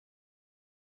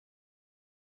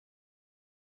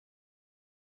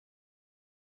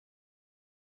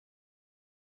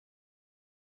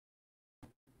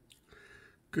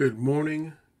Good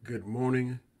morning, good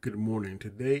morning, good morning.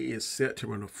 Today is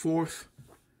September the 4th,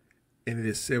 and it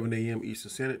is 7 a.m.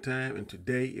 Eastern Standard Time. And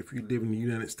today, if you live in the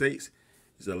United States,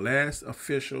 is the last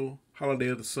official holiday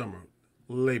of the summer,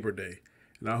 Labor Day.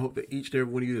 And I hope that each and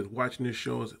every one of you that's watching this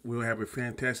show will have a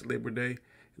fantastic Labor Day.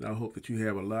 And I hope that you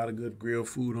have a lot of good grilled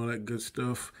food, all that good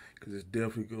stuff, because it's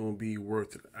definitely going to be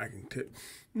worth it. I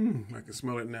can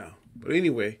smell it now. But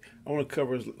anyway, I want to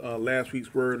cover last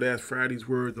week's word, last Friday's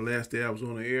word, the last day I was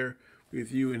on the air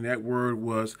with you, and that word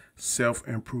was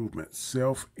self-improvement.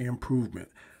 Self-improvement.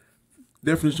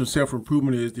 Definition of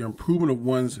self-improvement is the improvement of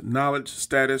one's knowledge,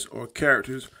 status, or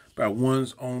characters by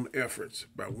one's own efforts.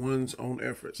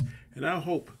 And I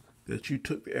hope that you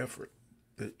took the effort,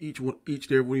 that each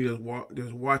and every one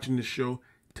that's watching this show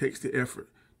takes the effort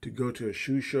to go to a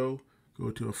shoe show,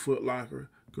 go to a Foot Locker,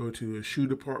 go to a shoe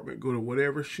department, go to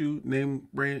whatever shoe name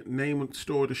a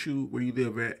store, the shoe where you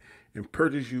live at, and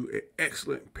purchase you an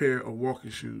excellent pair of walking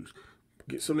shoes.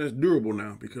 Get something that's durable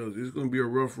now, because it's going to be a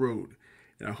rough road.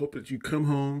 And I hope that you come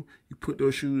home, you put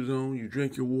those shoes on, you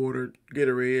drink your water,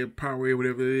 Gatorade, Powerade,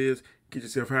 whatever it is, get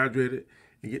yourself hydrated,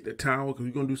 and get the towel, because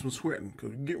we're going to do some sweating,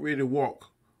 because we get ready to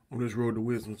walk on this road to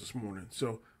wisdom this morning.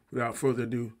 So without further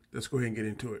ado, let's go ahead and get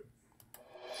into it.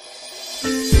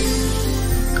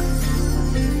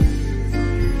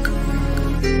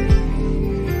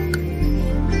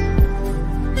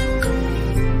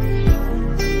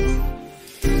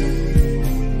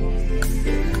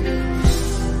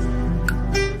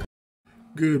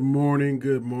 Good morning,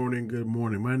 good morning, good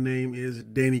morning. My name is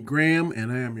Danny Graham,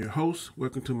 and I am your host.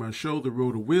 Welcome to my show, The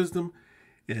Road to Wisdom.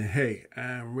 And hey,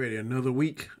 I'm ready. Another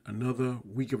week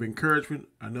of encouragement,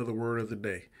 another word of the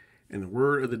day. And the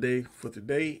word of the day for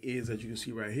today is, as you can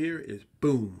see right here, is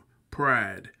boom,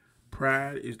 pride.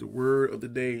 Pride is the word of the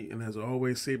day. And as I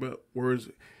always say about words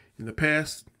in the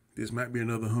past, this might be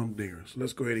another humdinger. So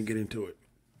let's go ahead and get into it.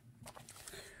 I'm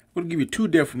going to give you two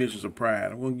definitions of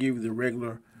pride. I'm going to give you the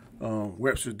regular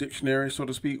Webster's Dictionary, so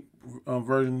to speak,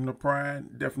 version of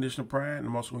pride, definition of pride. And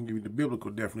I'm also going to give you the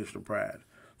biblical definition of pride.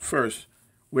 First,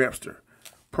 Webster.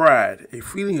 Pride, a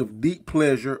feeling of deep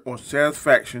pleasure or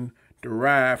satisfaction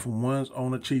derived from one's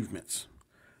own achievements,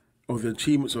 or the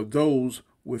achievements of those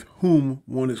with whom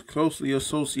one is closely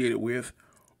associated with,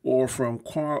 or from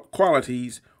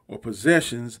qualities or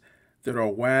possessions that are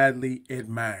widely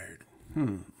admired.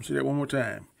 Say that one more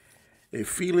time. A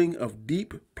feeling of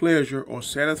deep pleasure or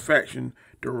satisfaction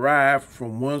derived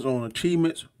from one's own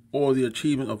achievements or the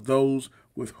achievement of those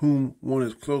with whom one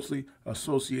is closely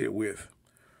associated with,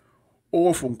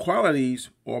 or from qualities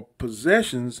or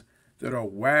possessions that are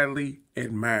widely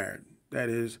admired. That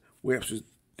is Webster's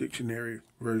Dictionary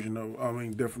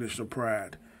definition of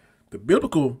pride. The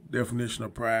biblical definition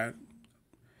of pride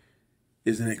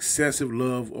is an excessive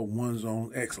love of one's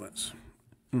own excellence.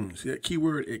 See that key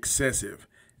word, excessive.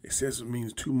 Excessive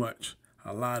means too much,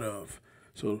 a lot of.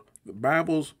 So the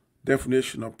Bible's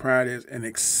definition of pride is an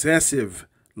excessive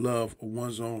love of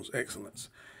one's own excellence.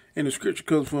 And the scripture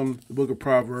comes from the book of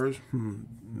Proverbs.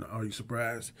 Are you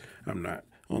surprised? I'm not.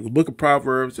 On the book of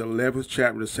Proverbs, the 11th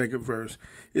chapter, the 2nd verse,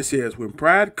 it says, when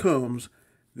pride comes,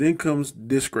 then comes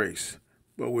disgrace.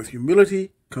 But with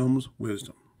humility comes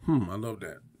wisdom. I love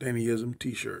that. Dannyism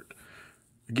t-shirt.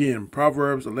 Again,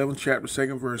 Proverbs 11th chapter,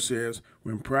 2nd verse says,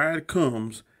 when pride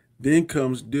comes, then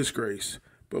comes disgrace.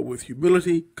 But with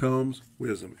humility comes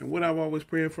wisdom. And what I've always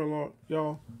prayed for,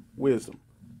 y'all, wisdom.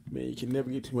 Man, you can never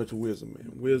get too much of wisdom,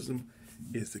 man. Wisdom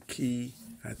is the key,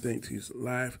 I think, to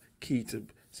life, key to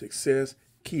success,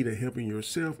 key to helping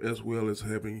yourself as well as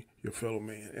helping your fellow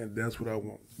man. And that's what I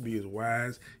want, be as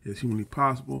wise as humanly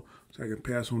possible so I can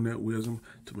pass on that wisdom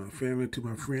to my family, to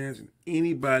my friends, and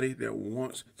anybody that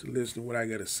wants to listen to what I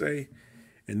got to say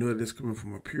and know that it's coming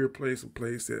from a pure place, a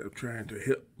place that I'm trying to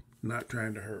help, not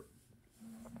trying to hurt.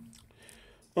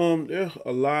 There's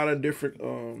a lot of different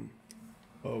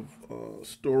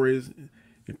stories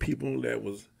and people that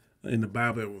was in the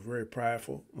Bible that were very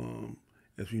prideful.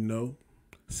 As we know,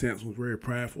 Samson was very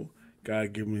prideful.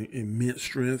 God gave him immense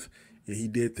strength, and he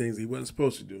did things he wasn't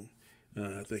supposed to do.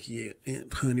 I think he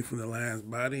ate honey from the lion's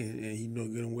body, and he knew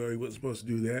good and well he wasn't supposed to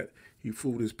do that. He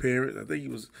fooled his parents. I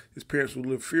think his parents were a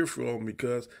little fearful of him,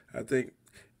 because I think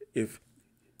if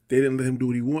they didn't let him do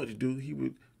what he wanted to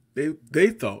do, they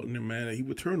thought in their mind that he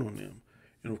would turn on them.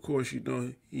 And of course, he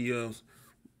went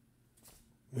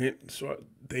and started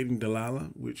dating Delilah,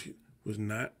 which was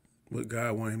not what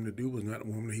God wanted him to do, was not the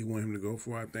woman that he wanted him to go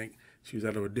for. I think she was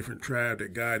out of a different tribe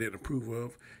that God didn't approve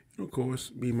of. And of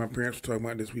course, me and my parents were talking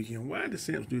about this weekend, why did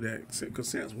Samson do that? Because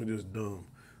Samson was just dumb.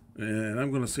 And I'm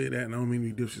going to say that, and I don't mean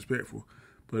to be disrespectful,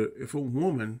 but if a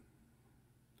woman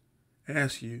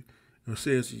asks you, or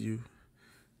says to you,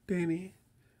 Danny,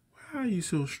 why are you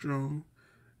so strong?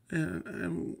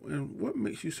 And what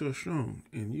makes you so strong?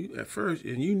 And you at first,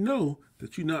 and you know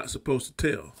that you're not supposed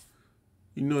to tell.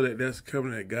 You know that that's the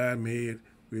covenant that God made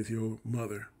with your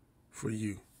mother for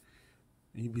you.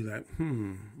 And you'd be like,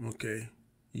 okay.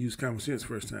 You use common sense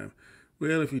first time.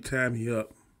 Well, if you tie me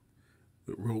up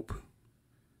with rope,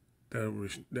 that'll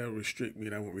restrict me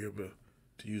and I won't be able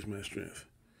to use my strength.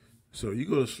 So you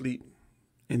go to sleep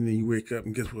and then you wake up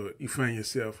and guess what? You find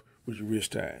yourself with your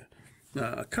wrist tied.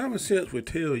 Now, common sense would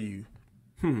tell you,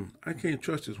 I can't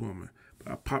trust this woman.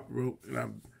 But I pop rope and I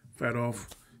fight off,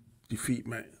 defeat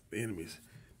my enemies.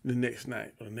 The next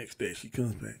night or the next day, she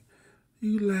comes back.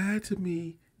 You lied to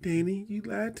me, Danny. You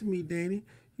lied to me, Danny.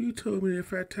 You told me that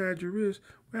if I tied your wrist,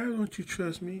 why don't you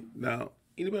trust me? Now,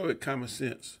 anybody with common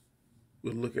sense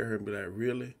would look at her and be like,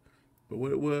 really? But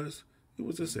what it was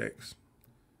a sex.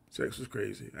 Sex was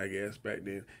crazy, I guess, back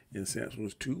then. And Samson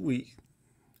was too weak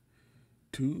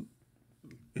to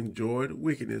enjoy the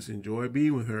wickedness, enjoy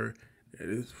being with her. That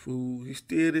is fool. He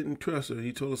still didn't trust her.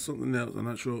 He told her something else. I'm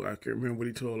not sure. I can't remember what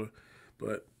he told her.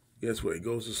 But guess what? He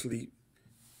goes to sleep.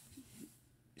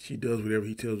 She does whatever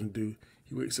he tells her to do.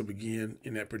 He wakes up again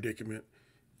in that predicament.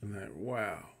 And like,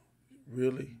 wow,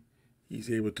 really?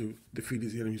 He's able to defeat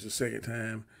his enemies a second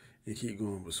time and keep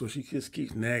going. But so she just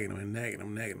keeps nagging him and nagging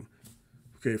him.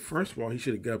 Okay, first of all, he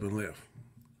should have got up and left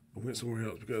or went somewhere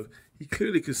else because he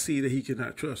clearly could see that he could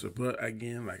not trust her. But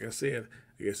again, like I said,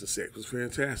 I guess the sex was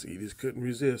fantastic. He just couldn't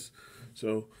resist.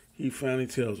 So he finally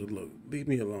tells her, look, leave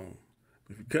me alone.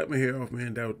 If you cut my hair off,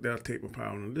 man, that'll take my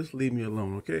power. And just leave me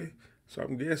alone, okay? So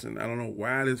I'm guessing, I don't know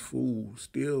why this fool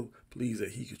still believes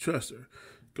that he could trust her.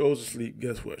 Goes to sleep,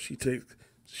 guess what? She takes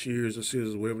shears or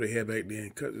scissors, whatever they had back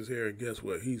then, cuts his hair, and guess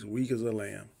what? He's weak as a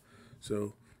lamb.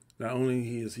 So not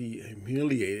only is he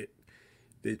humiliated,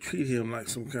 they treat him like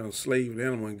some kind of slave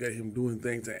animal and got him doing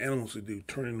things that animals would do,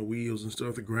 turning the wheels and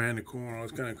stuff, to grind the corn, all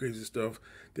this kind of crazy stuff.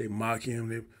 They mock him,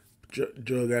 they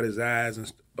jug out his eyes and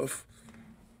stuff.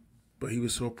 But he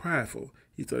was so prideful.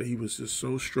 He thought he was just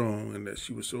so strong and that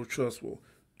she was so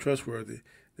trustworthy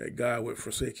that God would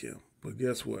forsake him. But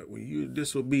guess what? When you're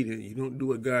disobedient, you don't do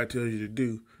what God tells you to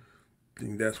do,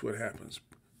 then that's what happens.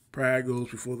 Pride goes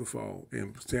before the fall.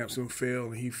 And Samson fell,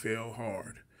 and he fell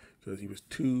hard because he was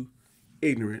too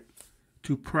ignorant,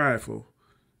 too prideful,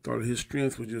 thought that his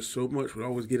strength was just so much, would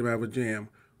always get him out of a jam,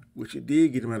 which it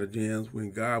did get him out of jams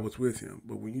when God was with him.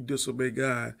 But when you disobey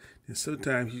God, then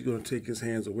sometimes he's going to take his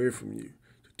hands away from you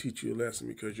to teach you a lesson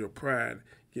because your pride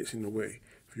gets in the way.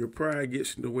 If your pride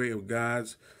gets in the way of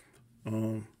God's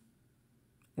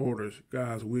orders,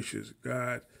 God's wishes,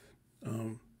 God's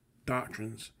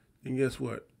doctrines, then guess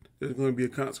what? There's going to be a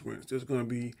consequence. There's going to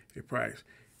be a price.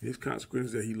 And his consequence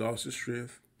is that he lost his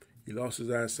strength, he lost his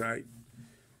eyesight,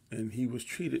 and he was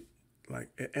treated like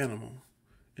an animal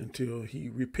until he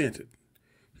repented.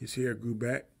 His hair grew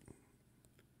back.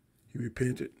 He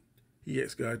repented. He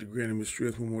asked God to grant him his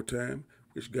strength one more time,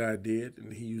 which God did,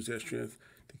 and he used that strength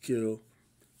to kill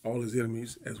all his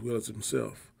enemies as well as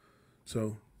himself.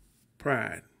 So,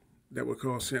 pride. That would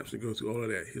cause Samson to go through all of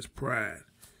that. His pride.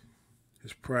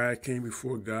 His pride came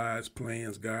before God's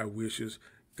plans, God's wishes,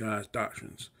 God's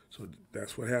doctrines. So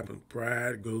that's what happened.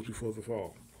 Pride goes before the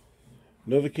fall.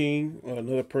 Another king,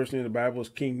 another person in the Bible is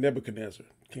King Nebuchadnezzar.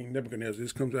 King Nebuchadnezzar,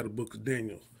 this comes out of the book of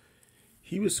Daniel.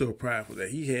 He was so prideful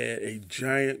that he had a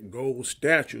giant gold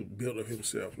statue built of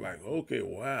himself. Like, okay,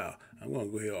 wow, I'm going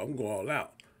to go here. I'm going all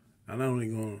out. I'm not only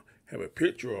going to have a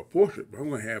picture or a portrait, but I'm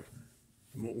going to have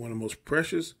one of the most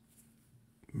precious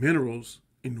minerals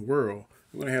in the world.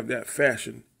 I'm going to have that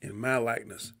fashioned in my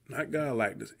likeness, not God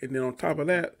likeness. And then on top of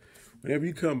that, whenever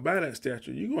you come by that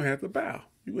statue, you're going to have to bow.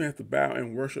 You're going to have to bow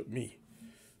and worship me.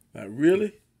 Like,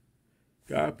 really?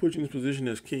 God put you in this position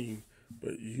as king,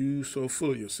 but you so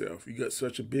full of yourself. You got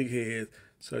such a big head,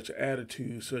 such an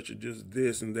attitude, such a just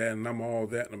this and that, and I'm all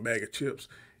that in a bag of chips,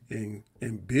 and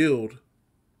build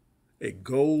a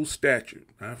gold statue.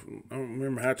 I don't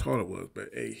remember how tall it was, but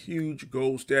a huge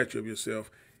gold statue of yourself,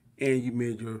 and you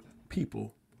made your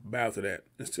people bow to that.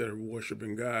 Instead of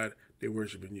worshiping God, they're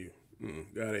worshiping you.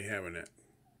 God ain't having that.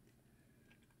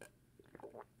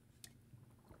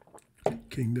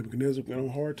 King Nebuchadnezzar went on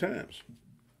hard times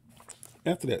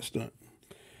after that stunt.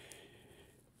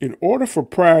 In order for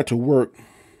pride to work,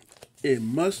 it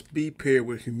must be paired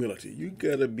with humility. You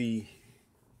gotta be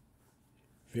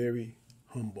very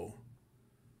humble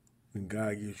when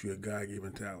God gives you a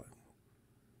God-given talent.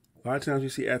 A lot of times you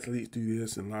see athletes do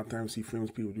this, and a lot of times you see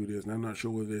famous people do this, and I'm not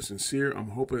sure whether they're sincere. I'm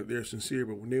hoping that they're sincere,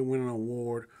 but when they win an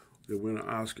award, they win an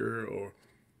Oscar, or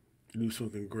do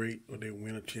something great, or they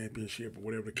win a championship, or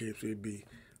whatever the case may be,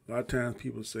 a A lot of times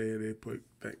people say they put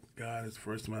thank God is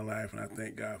first in my life, and I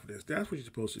thank God for this. That's what you're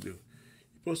supposed to do.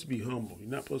 You're supposed to be humble. You're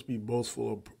not supposed to be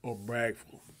boastful or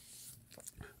bragful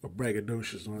or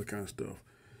braggadocious and all that kind of stuff.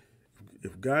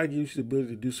 If God gives you the ability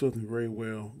to do something very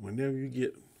well, whenever you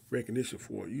get recognition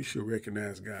for it, you should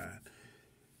recognize God.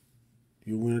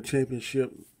 You win a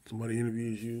championship, somebody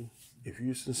interviews you. If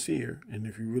you're sincere and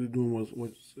if you're really doing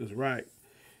what is right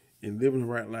and living the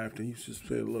right life, then you should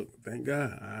say, look, thank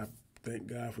God. I thank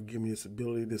God for giving me this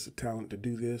ability, this talent to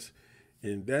do this.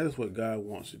 And that is what God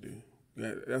wants to do.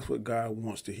 That's what God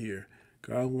wants to hear.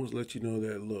 God wants to let you know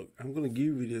that, look, I'm going to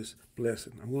give you this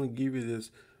blessing. I'm going to give you this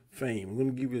fame. I'm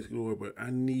going to give you this glory, but I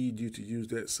need you to use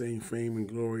that same fame and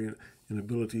glory and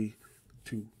ability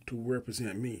to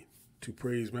represent me, to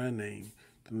praise my name,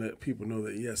 to let people know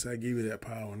that, yes, I give you that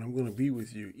power and I'm going to be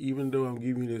with you. Even though I'm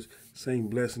giving you this same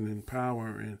blessing and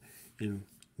power and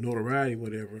notoriety,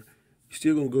 whatever, you're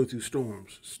still going to go through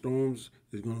storms. Storms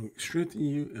is going to strengthen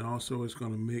you, and also it's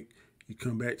going to make you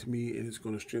come back to me, and it's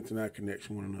going to strengthen our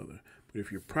connection with one another. But if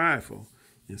you're prideful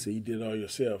and say you did it all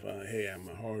yourself, hey, I'm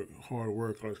a hard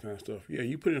work, all this kind of stuff. Yeah,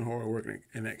 you put in hard work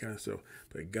and that kind of stuff,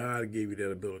 but God gave you that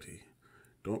ability.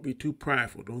 Don't be too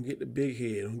prideful. Don't get the big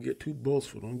head. Don't get too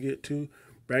boastful. Don't get too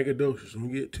braggadocious.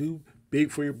 Don't get too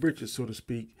big for your britches, so to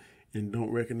speak, and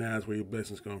don't recognize where your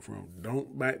blessings come from.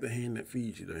 Don't bite the hand that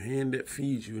feeds you. The hand that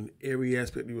feeds you in every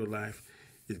aspect of your life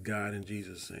is God and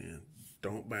Jesus saying,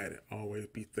 don't bite it. Always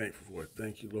be thankful for it.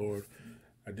 Thank you, Lord.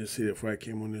 I just said it before I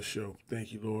came on this show.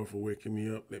 Thank you, Lord, for waking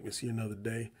me up. Let me see another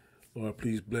day. Lord,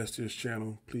 please bless this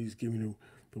channel. Please give me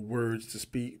the words to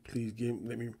speak. Please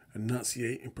let me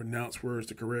enunciate and pronounce words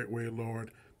the correct way,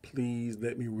 Lord. Please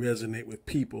let me resonate with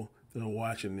people that are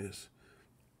watching this.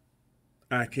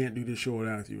 I can't do this show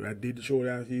without you. I did the show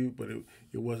without you, but it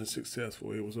wasn't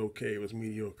successful. It was okay. It was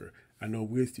mediocre. I know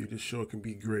with you, this show can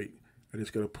be great. I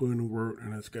just got to put in the work,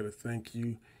 and I just got to thank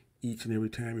you each and every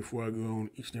time before I go on,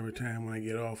 each and every time when I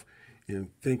get off. And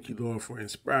thank you, Lord, for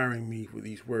inspiring me with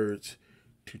these words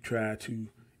to try to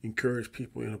encourage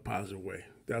people in a positive way.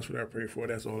 That's what I pray for.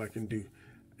 That's all I can do.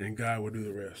 And God will do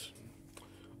the rest.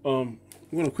 I'm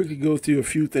going to quickly go through a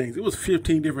few things. It was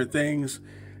 15 different things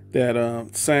that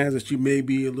signs that you may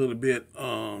be a little bit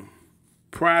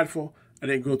prideful. I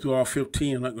didn't go through all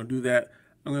 15. I'm not going to do that.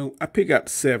 I pick out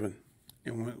 7.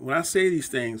 And when I say these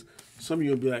things, some of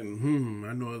you will be like,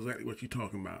 I know exactly what you're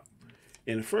talking about.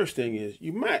 And the first thing is,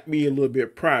 you might be a little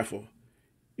bit prideful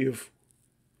if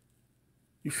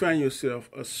you find yourself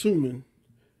assuming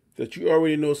that you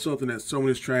already know something that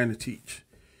someone is trying to teach.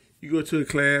 You go to a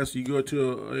class, you go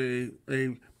to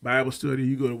a Bible study,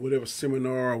 you go to whatever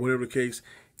seminar or whatever the case,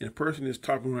 and a person is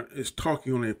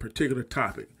talking on a particular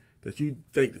topic that you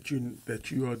think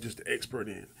that you are just the expert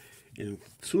in. And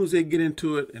as soon as they get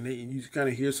into it and you kind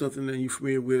of hear something and you're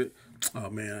familiar with it, oh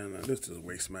man, this is a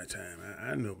waste of my time.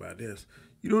 I know about this.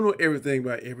 You don't know everything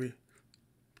about every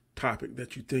topic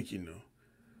that you think you know.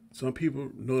 Some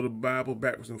people know the Bible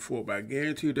backwards and forwards, but I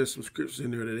guarantee you there's some scriptures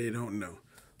in there that they don't know.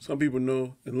 Some people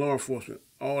know in law enforcement,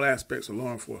 all aspects of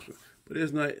law enforcement, but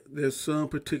there's some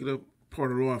particular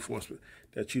part of law enforcement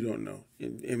that you don't know.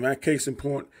 In my case in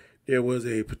point, there was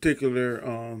a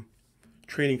particular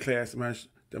training class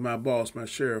that my boss, my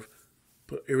sheriff,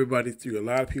 put everybody through, a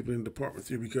lot of people in the department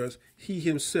through, because he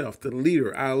himself, the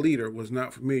leader, our leader, was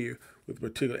not familiar with a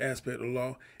particular aspect of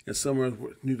law, and some of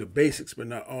us knew the basics, but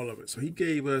not all of it. So he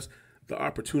gave us the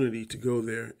opportunity to go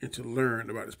there and to learn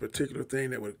about this particular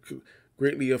thing that would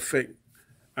greatly affect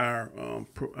our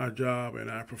job and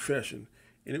our profession.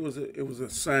 And it was a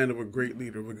sign of a great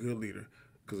leader, of a good leader,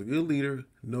 because a good leader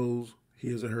knows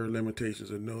his or her limitations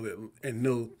and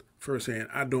know firsthand,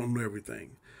 I don't know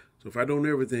everything. So if I don't know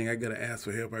everything, I got to ask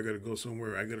for help. I got to go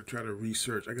somewhere. I got to try to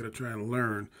research. I got to try and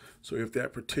learn. So if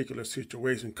that particular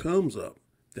situation comes up,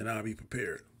 then I'll be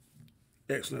prepared.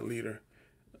 Excellent leader,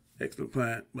 excellent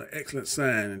client, but excellent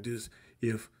sign. And just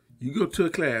if you go to a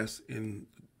class and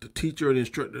the teacher or the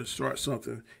instructor starts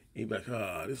something, and you're like,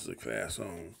 this is a class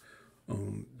on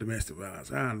domestic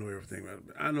violence. I don't know everything about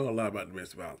it. I know a lot about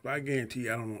domestic violence, but I guarantee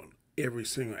you I don't know every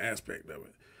single aspect of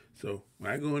it. So when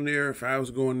I go in there, if I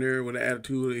was going there with an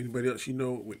attitude or anybody else you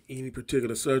know with any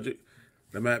particular subject,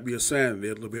 that might be a sign that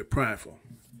they're a little bit prideful.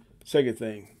 Second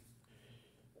thing,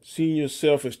 seeing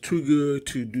yourself as too good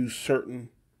to do certain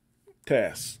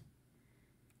tasks.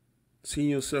 Seeing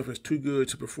yourself as too good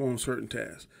to perform certain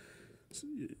tasks.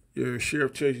 Your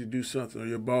sheriff tells you to do something, or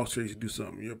your boss tells you to do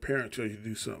something, your parent tells you to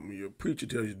do something, your preacher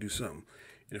tells you to do something.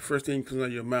 And the first thing that comes out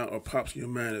of your mouth or pops in your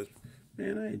mind is,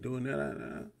 man, I ain't doing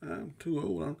that. I'm too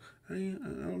old. I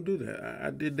don't do that. I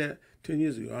did that 10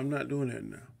 years ago. I'm not doing that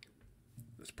now.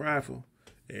 It's prideful.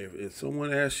 If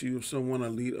someone asks you, if someone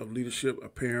of leadership, a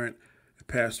parent, a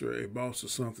pastor, a boss, or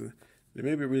something, there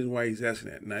may be a reason why he's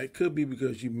asking that. Now, it could be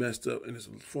because you messed up and it's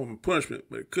a form of punishment,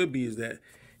 but it could be is that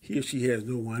he or she has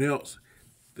no one else.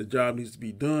 The job needs to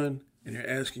be done, and they're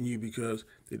asking you because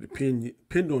they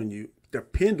depend on you,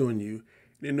 and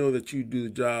they know that you do the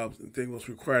jobs and things what's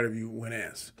required of you when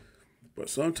asked. But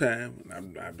sometimes,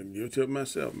 I've been guilty of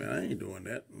myself, man, I ain't doing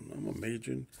that. I'm a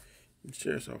major in the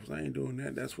sheriff's office. I ain't doing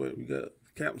that. That's what we got,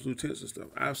 captains, lieutenants, and stuff.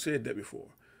 I've said that before.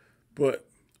 But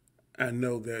I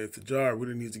know that if the job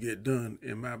really needs to get done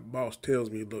and my boss tells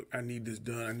me, look, I need this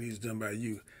done by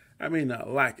you, I may not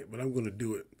like it, but I'm going to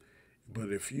do it.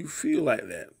 But if you feel like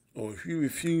that, or if you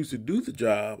refuse to do the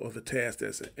job or the task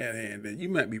that's at hand, then you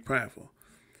might be prideful.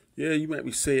 Yeah, you might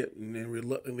be say it and then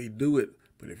reluctantly do it.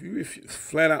 But if you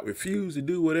flat out refuse to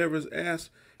do whatever's asked,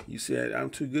 you said, I'm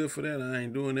too good for that, I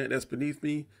ain't doing that, that's beneath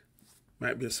me,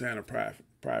 might be a sign of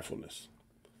pridefulness.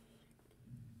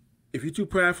 If you're too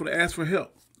prideful to ask for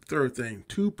help, third thing,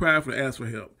 too prideful to ask for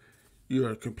help, you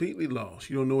are completely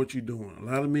lost. You don't know what you're doing. A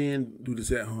lot of men do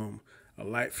this at home. A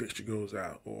light fixture goes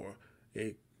out, or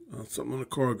something on the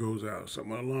car goes out,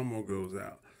 something on the lawnmower goes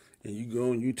out, and you go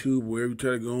on YouTube, wherever you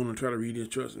try to go on and try to read the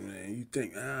instructions, and you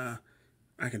think,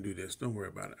 I can do this. Don't worry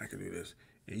about it. I can do this.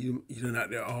 And you're not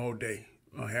there all day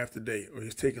or half the day, or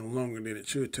it's taking longer than it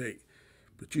should take.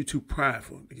 But you're too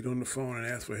prideful to get on the phone and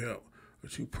ask for help, or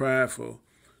too prideful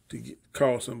to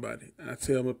call somebody. I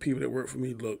tell my people that work for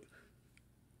me, look,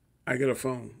 I get a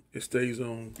phone. It stays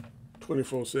on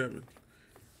 24/7.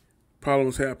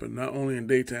 Problems happen not only in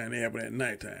daytime, they happen at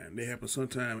nighttime. They happen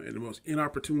sometime at the most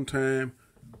inopportune time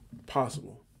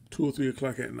possible, 2 or 3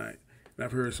 o'clock at night. And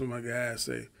I've heard some of my guys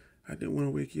say, I didn't want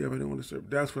to wake you up. I didn't want to serve.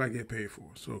 That's what I get paid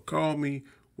for. So call me,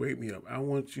 wake me up. I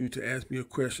want you to ask me a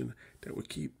question that would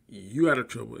keep you out of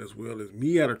trouble, as well as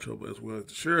me out of trouble, as well as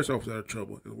the sheriff's office out of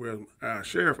trouble, as well as our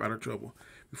sheriff out of trouble,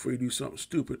 before you do something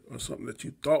stupid or something that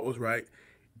you thought was right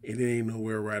and it ain't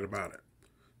nowhere right about it.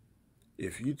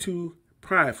 If you too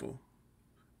prideful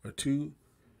or too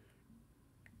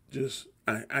just,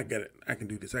 I get it, I can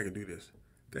do this,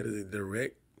 that is a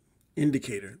direct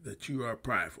indicator that you are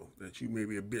prideful, that you may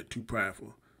be a bit too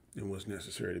prideful than what's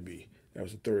necessary to be. That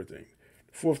was the third thing.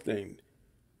 The fourth thing,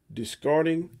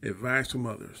 discarding advice from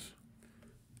others.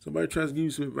 Somebody tries to give you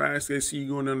some advice, they see you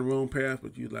going down the wrong path,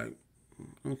 but you like,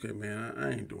 okay, man,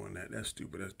 I ain't doing that. That's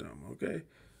stupid. That's dumb. Okay.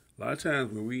 A lot of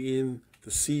times when we in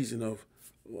the season of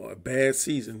a bad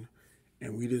season,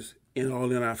 and we just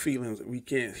all in our feelings, we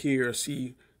can't hear or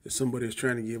see that somebody is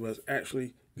trying to give us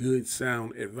actually good,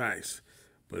 sound advice.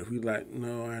 But if we like,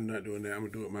 no, I'm not doing that. I'm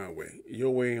going to do it my way.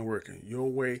 Your way ain't working. Your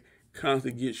way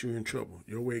constantly gets you in trouble.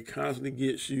 Your way constantly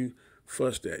gets you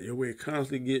fussed at. Your way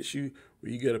constantly gets you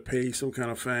where you got to pay some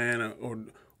kind of fine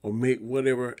or make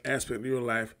whatever aspect of your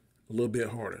life a little bit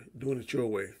harder. Doing it your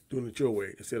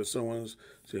way. Instead of someone's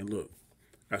saying, look,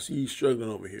 I see you struggling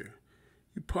over here.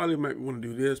 You probably might want to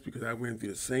do this because I went through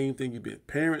the same thing you've been.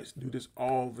 Parents do this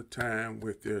all the time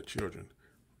with their children.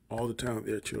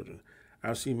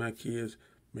 I've seen my kids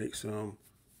make some,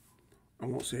 I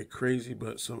won't say crazy,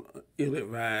 but some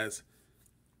ill-advised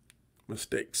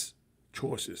mistakes,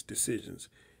 choices, decisions.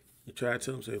 You try to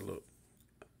tell them, say, look,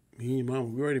 me and your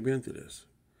mom, we already been through this.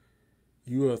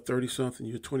 You are 30-something,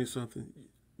 you're 20-something,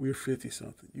 we're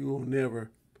 50-something. You will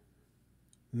never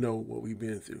know what we've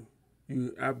been through.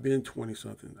 I've been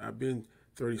 20-something, I've been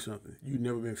 30-something, you've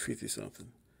never been 50-something.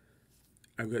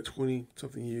 I've got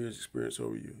 20-something years experience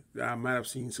over you. I might have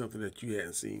seen something that you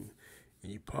hadn't seen.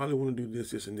 And you probably want to do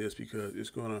this, and this because it's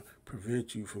going to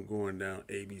prevent you from going down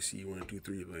ABC 1, 2,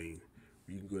 3 lane.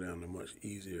 You can go down a much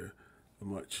easier,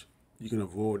 you can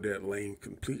avoid that lane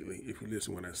completely if you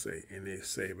listen to what I say. And they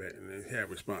say that and they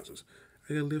have responses.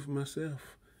 I got to live for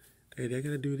myself. Hey, I got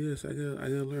to do this. I got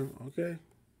to learn. Okay.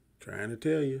 Trying to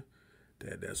tell you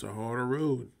that's a harder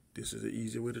road. This is an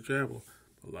easier way to travel.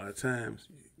 A lot of times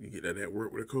you get that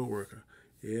work with a coworker.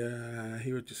 Yeah, I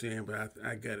hear what you're saying, but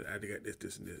I got it. I got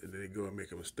this, and this. And then they go and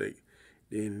make a mistake.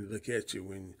 Then look at you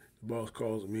when the boss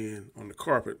calls them in on the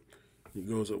carpet. He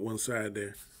goes up one side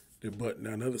there, they button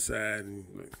down the other side, and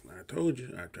like, I told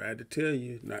you, I tried to tell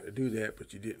you not to do that,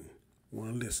 but you didn't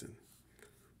want to listen.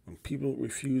 When people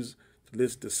refuse to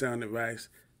listen to sound advice,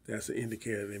 that's an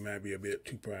indicator they might be a bit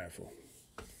too prideful.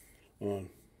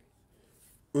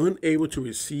 Unable to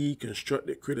receive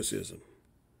constructive criticism.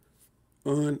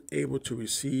 Unable to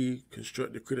receive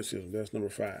constructive criticism. That's number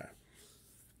 5.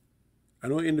 I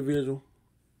know an individual,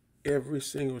 every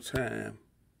single time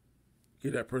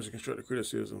give that person constructive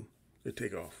criticism, they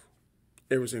take off.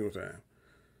 Every single time.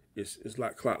 It's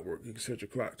like clockwork. You can set your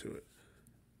clock to it.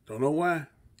 Don't know why.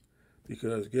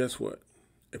 Because guess what?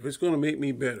 if it's going to make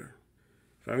me better,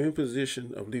 if I'm in a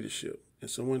position of leadership and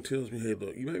someone tells me, hey,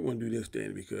 look, you might want to do this,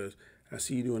 Danny, because I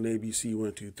see you doing ABC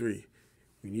 1, 2, 3.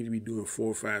 We need to be doing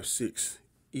 4, 5, 6,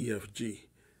 E, F, G.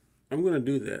 I'm going to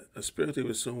do that, especially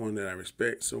with someone that I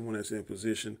respect, someone that's in a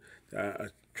position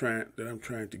that I'm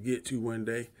trying to get to one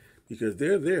day, because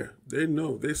they're there. They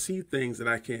know. They see things that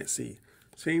I can't see.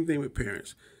 Same thing with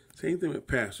parents. Same thing with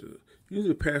pastors.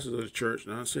 Usually pastors of the church,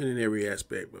 not saying in every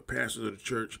aspect, but pastors of the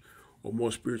church are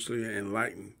more spiritually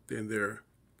enlightened than the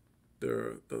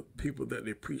people that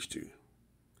they preach to,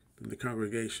 than the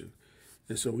congregation.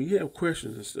 And so when you have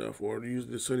questions and stuff, or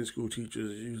usually the Sunday school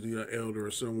teachers, usually an elder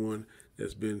or someone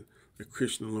that's been a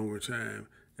Christian a longer time,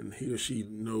 and he or she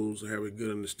knows or have a good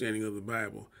understanding of the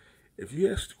Bible. If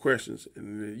you ask questions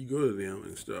and then you go to them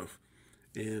and stuff,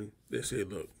 and they say,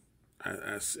 look,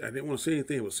 I didn't want to say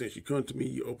anything, but since you come to me,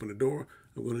 you open the door,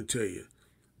 I'm going to tell you.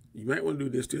 You might want to do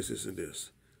this, this, this, and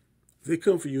this. If they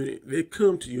come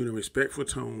to you in a respectful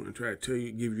tone and try to tell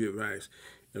you, give you advice,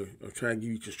 or try to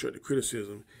give you constructive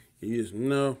criticism, and you just,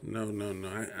 no.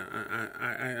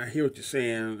 I hear what you're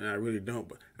saying, and I really don't,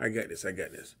 but I got this.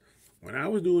 When I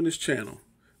was doing this channel,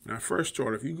 when I first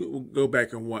started, if you go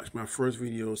back and watch my first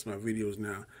videos, my videos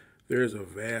now, there is a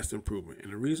vast improvement.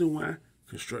 And the reason why,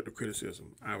 constructive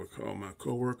criticism. I would call my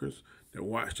coworkers that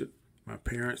watch it, my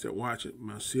parents that watch it,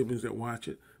 my siblings that watch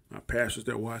it, my pastors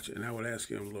that watch it, and I would ask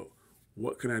them, look,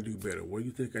 what can I do better? What do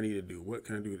you think I need to do? What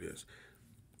can I do this?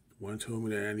 One told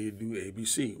me that I need to do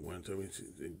ABC. One told me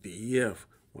DEF.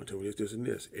 One told me this, and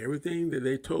this. Everything that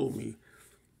they told me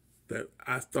that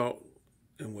I thought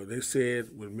and what they said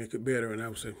would make it better, and I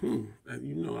would say, I'm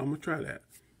going to try that.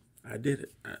 I did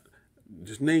it.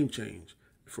 Just name change.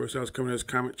 First, I was coming as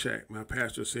Comic Check. My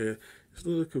pastor said, it's a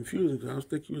little confusing because I was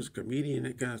thinking he was a comedian,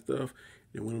 that kind of stuff.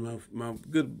 And one of my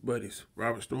good buddies,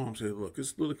 Robert Storm, said, look,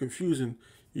 it's a little confusing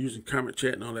using Comic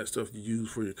Chat and all that stuff you use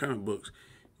for your comic books.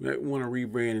 You might want to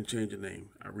rebrand and change the name.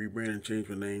 I rebranded and changed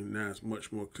my name. Now it's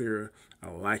much more clearer. I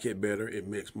like it better. It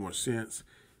makes more sense.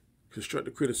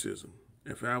 Constructive criticism.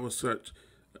 If I was such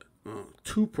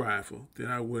too prideful,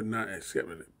 then I would not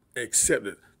accept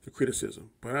the criticism.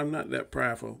 But I'm not that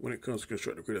prideful when it comes to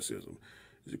constructive criticism.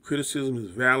 The criticism is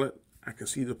valid. I can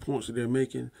see the points that they're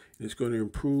making. It's going to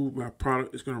improve my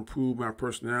product. It's going to improve my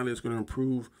personality. It's going to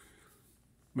improve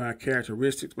my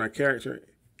characteristics, my character.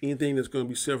 Anything that's going to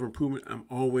be self-improvement, I'm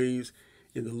always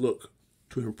in the look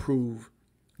to improve,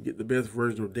 get the best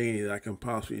version of Danny that I can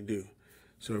possibly do.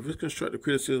 So if it's constructive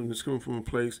criticism that's coming from a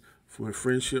place, from a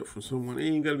friendship, from someone, it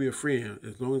ain't got to be a friend.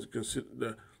 As long as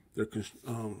the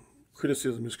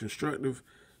criticism is constructive,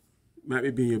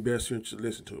 might be in your best interest to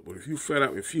listen to it. But if you flat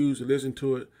out refuse to listen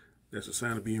to it, that's a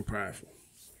sign of being prideful.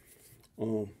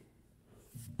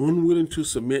 Unwilling to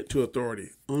submit to authority.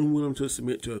 Unwilling to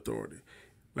submit to authority.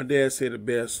 My dad said it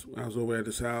best when I was over at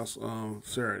his house on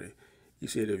Saturday. He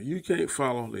said, if you can't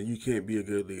follow, then you can't be a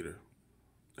good leader.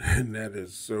 And that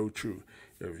is so true.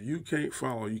 If you can't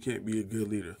follow, you can't be a good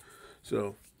leader.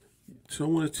 So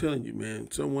someone is telling you, man,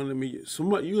 you're going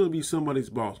to be somebody's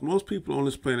boss. Most people on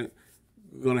this planet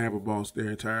are going to have a boss their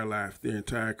entire life, their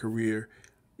entire career.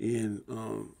 In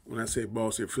when I say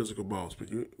boss, they're physical boss. But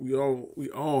we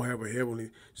all have a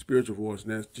heavenly spiritual voice,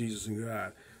 and that's Jesus and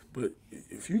God. But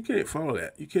if you can't follow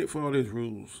that, you can't follow these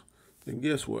rules, then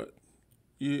guess what?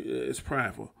 It's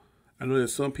prideful. I know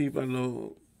there's some people, I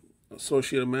know,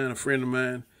 associate of mine, a friend of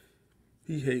mine,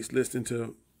 he hates listening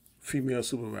to female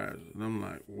supervisors. And I'm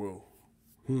like, whoa,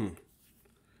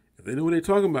 If they know what they're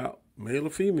talking about, male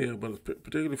or female, but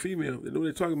particularly female, they know what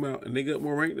they're talking about, and they got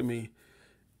more rank than me,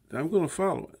 then I'm going to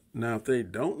follow it. Now, if they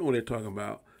don't know what they're talking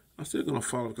about, I'm still going to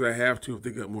follow it because I have to if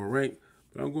they got more rank,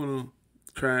 but I'm going to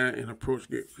try and approach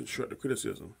constructive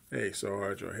criticism. Hey,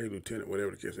 Sarge, or hey, Lieutenant,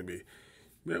 whatever the case may be.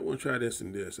 You might want to try this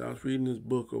and this. I was reading this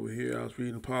book over here. I was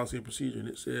reading Policy and Procedure, and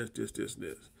it says this, this,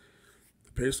 this.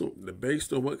 Based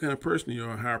on what kind of person you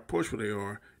are, how approachable they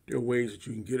are, there are ways that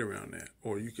you can get around that.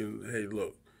 Or you can, hey,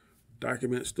 look,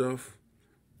 document stuff.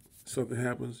 Something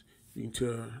happens, you can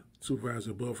tell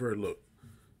supervisor above her, look,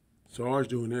 Sarge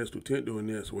doing this, Lieutenant doing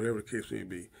this, whatever the case may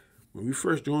be. When we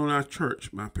first joined our church,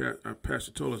 our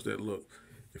pastor told us that, look,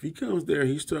 if he comes there,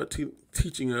 he starts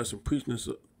teaching us and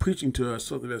preaching to us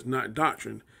something that's not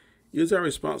doctrine, it's our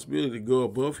responsibility to go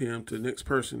above him to the next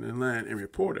person in line and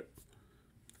report it.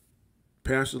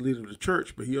 Pastor is the leader of the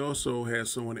church, but he also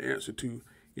has someone to answer to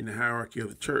in the hierarchy of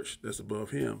the church that's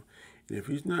above him. And if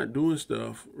he's not doing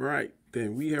stuff right,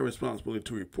 then we have a responsibility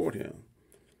to report him.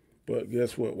 But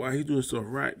guess what? While he's doing stuff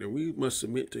right, then we must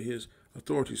submit to his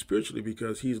authority spiritually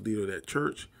because he's the leader of that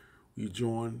church.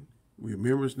 We're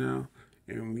members now,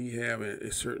 and we have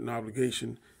a certain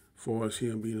obligation far as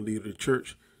him being the leader of the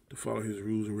church, to follow his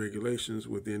rules and regulations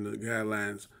within the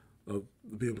guidelines of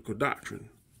the biblical doctrine.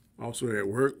 Also at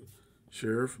work,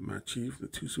 sheriff, my chief, the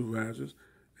two supervisors,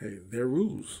 hey, their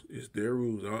rules. It's their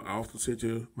rules. I often say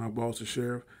to my boss, the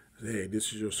sheriff, I say, hey,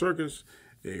 this is your circus.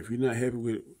 Hey, if you're not happy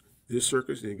with this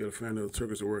circus, then you got to find another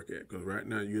circus to work at. Because right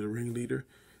now you're the ringleader,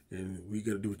 and we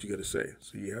got to do what you got to say.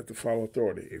 So you have to follow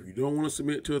authority. If you don't want to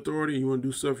submit to authority, you want to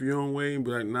do stuff your own way, and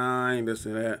be like, nah, I ain't this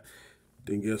and that,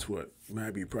 then guess what? You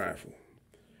might be prideful.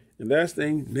 And last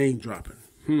thing, name dropping.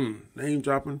 Name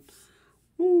dropping.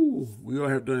 Ooh, we all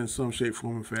have done it in some shape,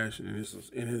 form, and fashion, and it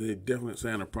is a definite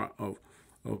sign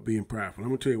of being prideful.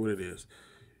 I'm gonna tell you what it is.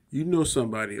 You know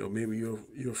somebody, or maybe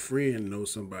your friend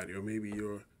knows somebody, or maybe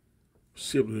your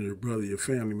sibling, your brother, your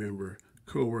family member,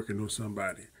 co-worker knows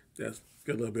somebody that's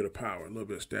got a little bit of power, a little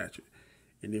bit of stature.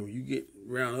 And then when you get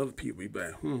around other people, you be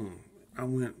like, I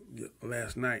went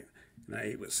last night and I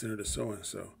ate with Senator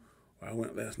so-and-so. Or I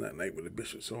went last night and ate with the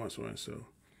bishop so-and-so and so.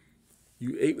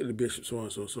 You ate with the bishop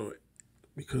so-and-so, so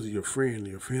because of your friend,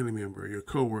 your family member, your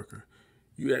co-worker,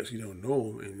 you actually don't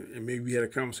know them. And maybe you had a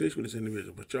conversation with this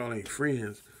individual, but y'all ain't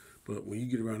friends. But when you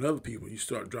get around other people, you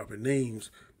start dropping names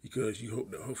because you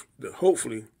hope that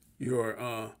hopefully your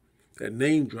that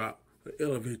name drop will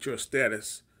elevate your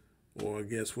status, or I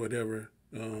guess whatever,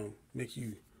 make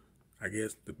you, I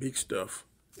guess, the big stuff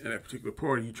in that particular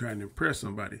party. You're trying to impress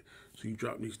somebody, so you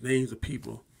drop these names of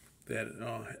people that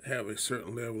have a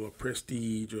certain level of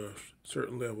prestige, or a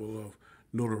certain level of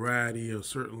notoriety, or a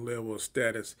certain level of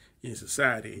status in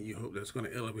society, and you hope that's going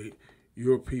to elevate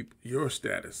your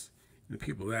status and the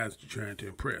people's lives that you're trying to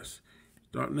impress.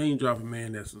 Start name dropping,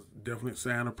 man. That's a definite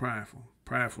sign of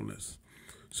pridefulness.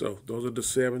 So those are the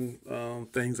 7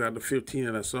 things out of the 15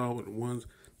 that I saw. With the ones,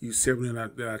 these 7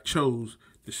 that I chose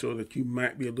to show that you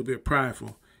might be a little bit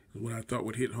prideful is what I thought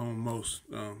would hit home most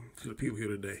to the people here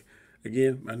today.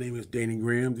 Again, my name is Danny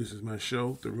Graham. This is my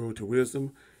show, The Road to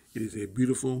Wisdom. It is a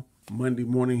beautiful Monday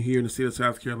morning here in the state of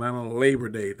South Carolina, Labor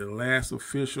Day, the last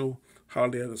official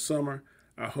holiday of the summer.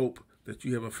 I hope that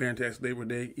you have a fantastic Labor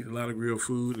Day, eat a lot of grilled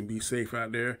food, and be safe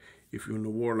out there. If you're in the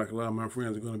water like a lot of my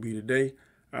friends are going to be today,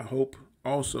 I hope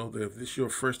also that if this is your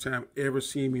first time ever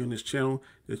seeing me on this channel,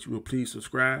 that you will please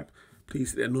subscribe.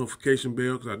 Please hit that notification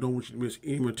bell, because I don't want you to miss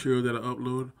any material that I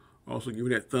upload. Also, give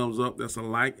me that thumbs up. That's a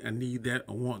like. I need that.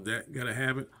 I want that. Got to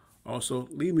have it. Also,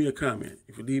 leave me a comment.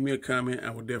 If you leave me a comment, I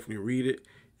will definitely read it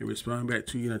and respond back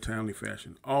to you in a timely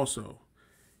fashion. Also,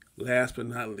 last but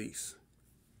not least,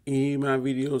 any of my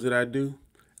videos that I do,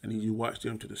 I need you to watch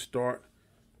them to the start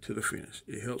to the finish.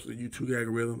 It helps the YouTube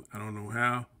algorithm. I don't know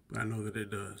how, but I know that it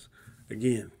does.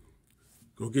 Again,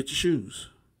 go get your shoes.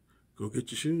 Go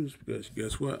get your shoes, because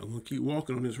guess what? I'm going to keep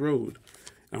walking on this road.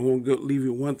 I'm going to leave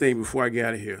you one thing before I get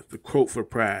out of here. The quote for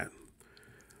pride.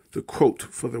 The quote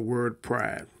for the word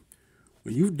pride.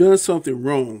 When you've done something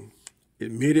wrong,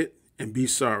 admit it and be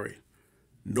sorry.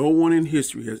 No one in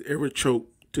history has ever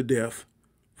choked to death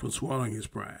from swallowing his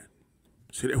pride.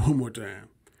 Say that one more time.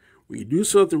 When you do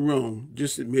something wrong,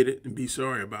 just admit it and be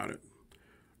sorry about it.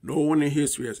 No one in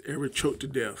history has ever choked to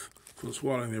death from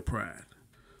swallowing their pride.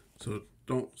 So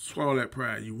don't swallow that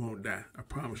pride. You won't die. I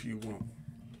promise you won't.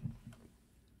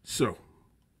 So,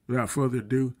 without further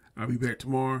ado, I'll be back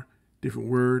tomorrow. Different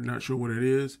word, not sure what it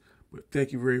is. But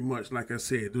thank you very much. Like I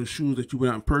said, those shoes that you went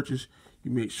out and purchased,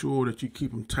 you make sure that you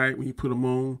keep them tight when you put them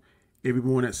on every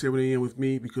morning at 7 a.m. with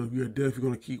me, because we are definitely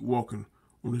going to keep walking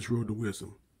on this road to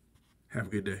wisdom. Have a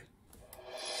good day.